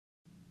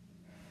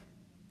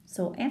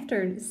So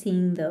after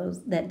seeing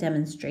that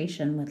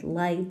demonstration with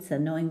lights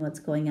and knowing what's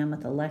going on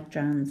with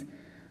electrons,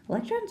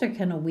 electrons are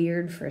kind of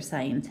weird for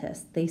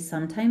scientists. They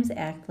sometimes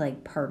act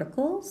like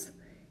particles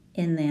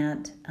in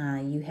that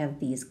you have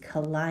these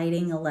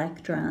colliding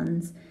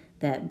electrons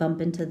that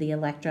bump into the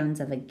electrons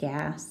of a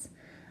gas.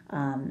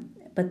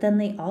 But then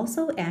they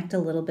also act a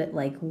little bit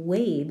like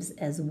waves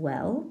as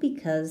well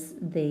because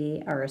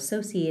they are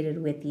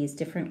associated with these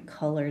different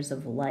colors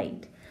of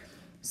light.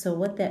 So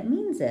what that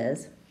means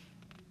is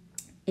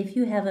if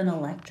you have an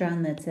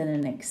electron that's in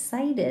an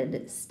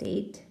excited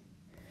state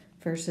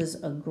versus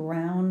a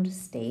ground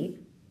state,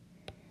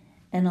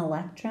 an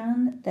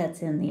electron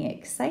that's in the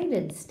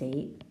excited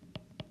state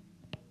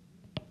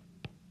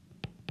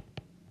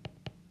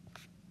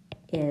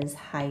is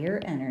higher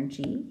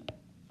energy,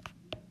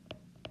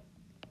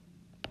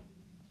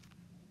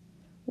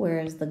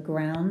 whereas the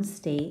ground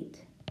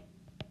state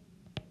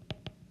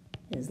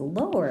is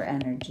lower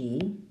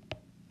energy.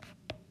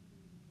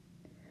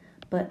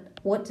 But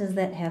what does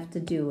that have to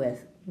do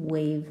with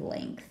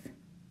wavelength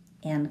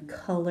and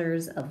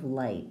colors of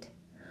light?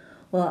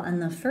 Well, on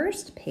the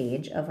first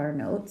page of our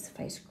notes, if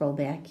I scroll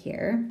back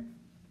here,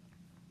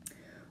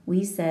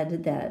 we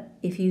said that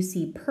if you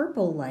see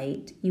purple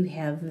light, you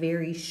have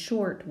very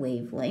short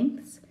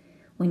wavelengths.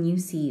 When you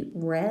see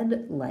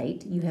red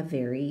light, you have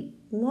very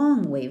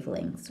long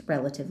wavelengths,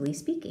 relatively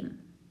speaking.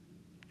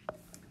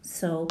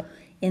 So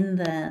in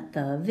the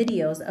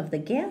videos of the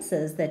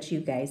gases that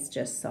you guys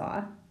just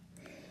saw,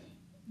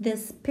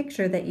 this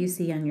picture that you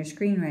see on your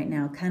screen right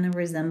now kind of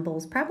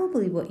resembles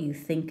probably what you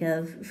think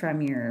of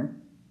from your,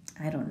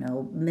 I don't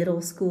know,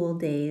 middle school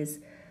days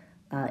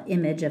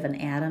image of an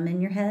atom in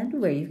your head,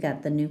 where you've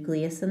got the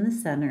nucleus in the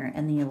center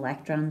and the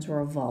electrons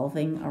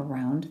revolving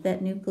around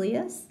that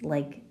nucleus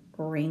like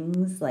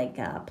rings, like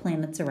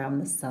planets around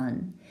the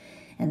sun.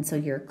 And so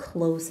your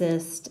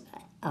closest,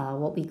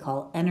 what we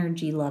call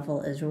energy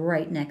level, is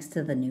right next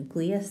to the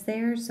nucleus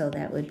there. So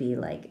that would be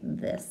like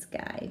this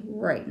guy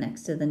right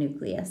next to the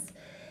nucleus.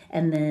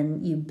 And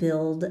then you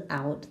build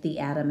out the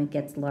atom, it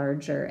gets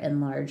larger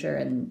and larger,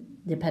 and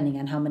depending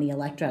on how many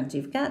electrons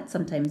you've got,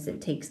 sometimes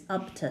it takes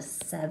up to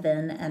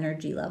 7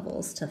 energy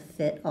levels to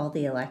fit all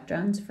the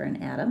electrons for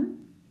an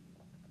atom.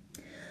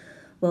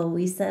 Well,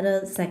 we said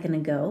a second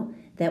ago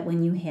that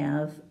when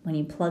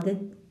you plug a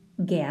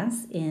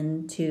gas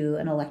into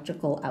an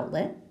electrical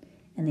outlet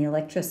and the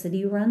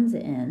electricity runs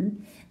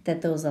in,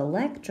 that those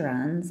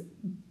electrons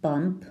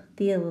bump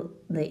the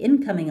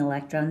incoming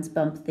electrons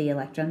bump the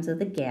electrons of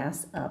the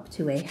gas up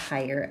to a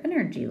higher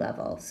energy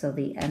level. So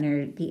the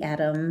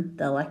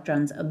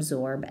electrons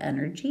absorb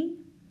energy.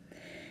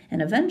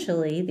 And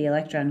eventually the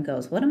electron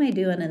goes, what am I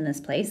doing in this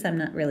place? I'm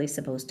not really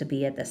supposed to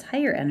be at this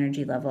higher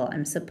energy level.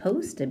 I'm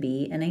supposed to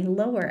be in a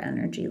lower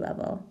energy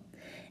level.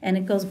 And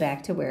it goes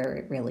back to where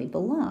it really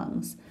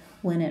belongs.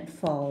 When it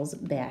falls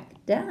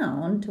back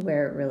down to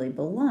where it really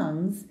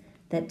belongs,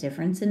 that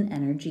difference in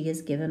energy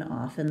is given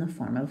off in the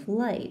form of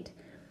light.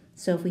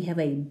 So if we have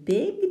a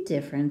big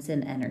difference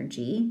in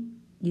energy,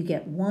 you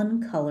get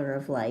one color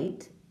of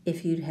light.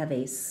 If you have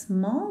a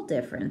small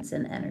difference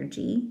in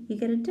energy, you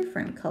get a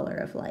different color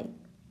of light.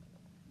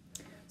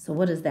 So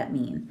what does that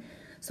mean?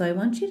 So I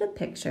want you to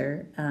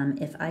picture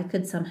if I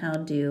could somehow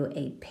do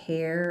a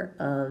pair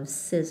of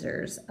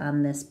scissors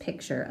on this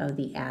picture of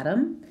the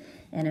atom,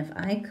 and if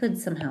I could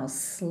somehow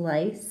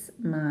slice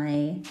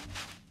my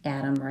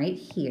atom right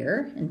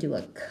here and do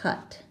a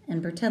cut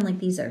and pretend like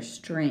these are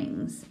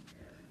strings,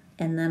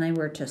 and then I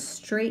were to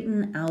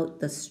straighten out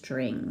the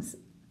strings.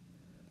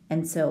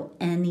 And so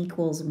n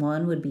equals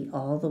 1 would be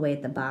all the way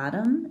at the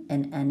bottom,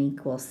 and n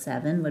equals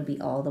 7 would be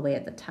all the way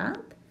at the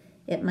top.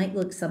 It might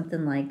look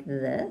something like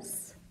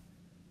this,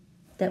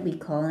 that we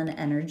call an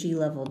energy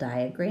level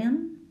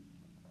diagram.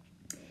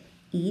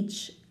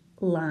 Each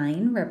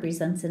line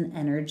represents an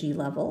energy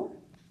level.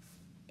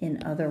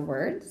 In other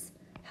words,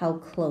 how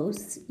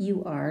close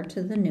you are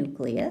to the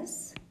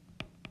nucleus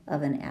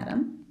of an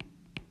atom.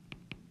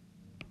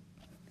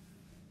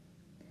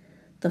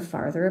 The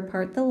farther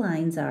apart the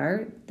lines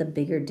are, the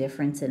bigger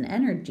difference in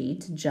energy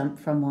to jump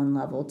from one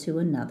level to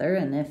another,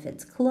 and if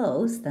it's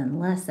close, then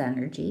less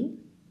energy.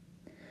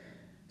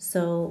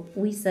 So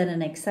we said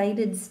an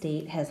excited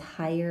state has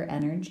higher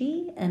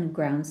energy and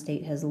ground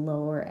state has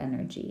lower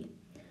energy.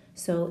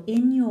 So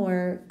in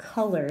your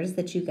colors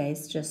that you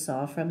guys just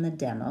saw from the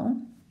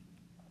demo,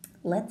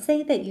 let's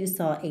say that you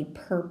saw a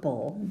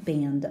purple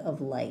band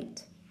of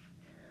light.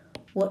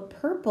 What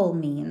purple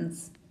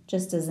means,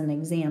 just as an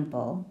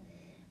example,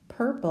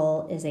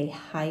 purple is a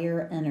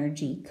higher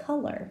energy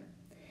color.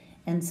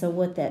 And so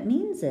what that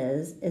means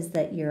is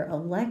that your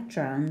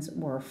electrons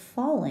were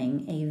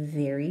falling a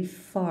very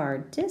far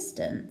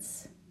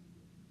distance.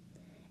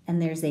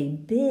 And there's a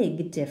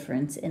big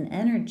difference in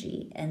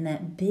energy, and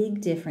that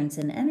big difference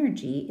in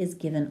energy is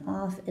given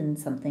off in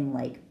something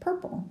like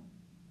purple.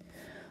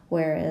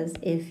 Whereas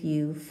if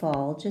you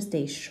fall just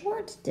a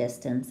short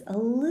distance, a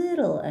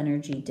little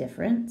energy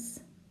difference,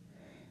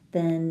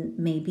 then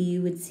maybe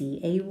you would see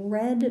a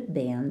red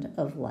band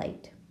of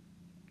light.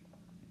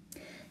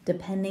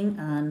 depending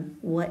on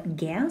what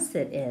gas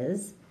it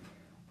is,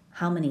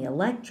 how many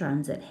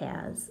electrons it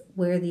has,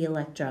 where the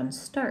electrons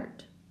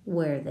start,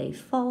 where they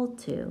fall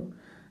to,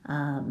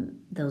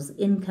 those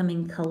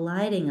incoming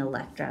colliding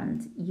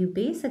electrons. You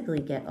basically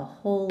get a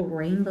whole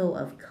rainbow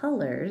of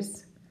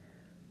colors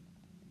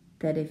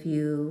that if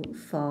you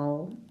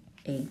fall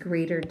a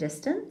greater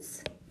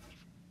distance,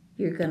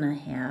 you're going to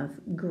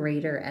have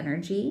greater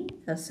energy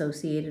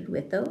associated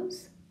with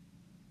those.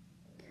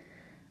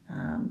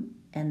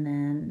 And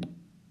then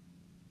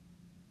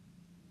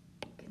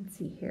you can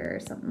see here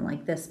something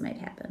like this might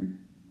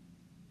happen.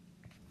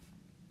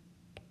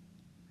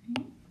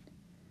 Right.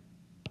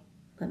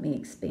 Let me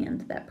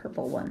expand that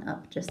purple one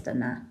up just a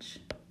notch.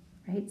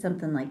 Right,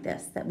 something like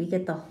this, that we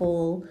get the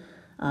whole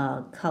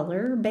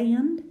color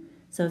band.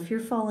 So if you're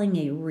falling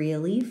a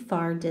really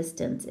far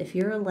distance, if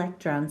your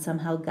electron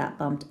somehow got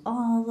bumped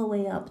all the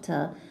way up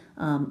to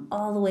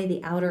all the way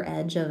the outer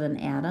edge of an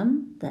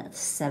atom, that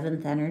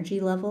 7th energy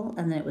level,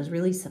 and then it was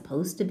really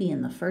supposed to be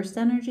in the 1st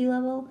energy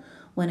level,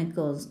 when it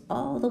goes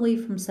all the way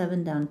from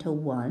 7 down to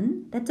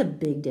 1, that's a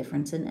big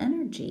difference in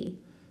energy.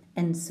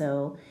 And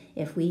so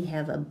if we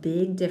have a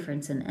big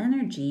difference in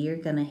energy, you're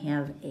going to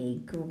have a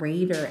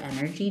greater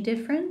energy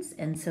difference,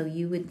 and so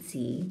you would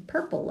see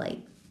purple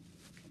light.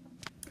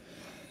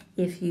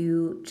 If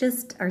you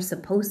just are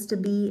supposed to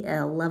be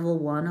a level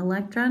 1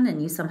 electron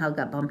and you somehow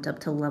got bumped up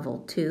to level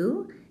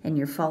 2 and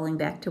you're falling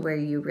back to where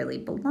you really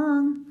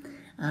belong,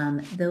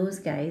 those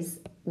guys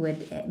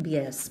would be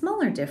a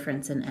smaller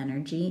difference in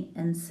energy,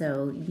 and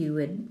so you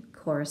would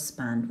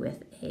correspond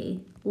with a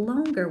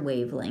longer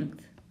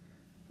wavelength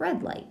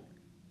red light.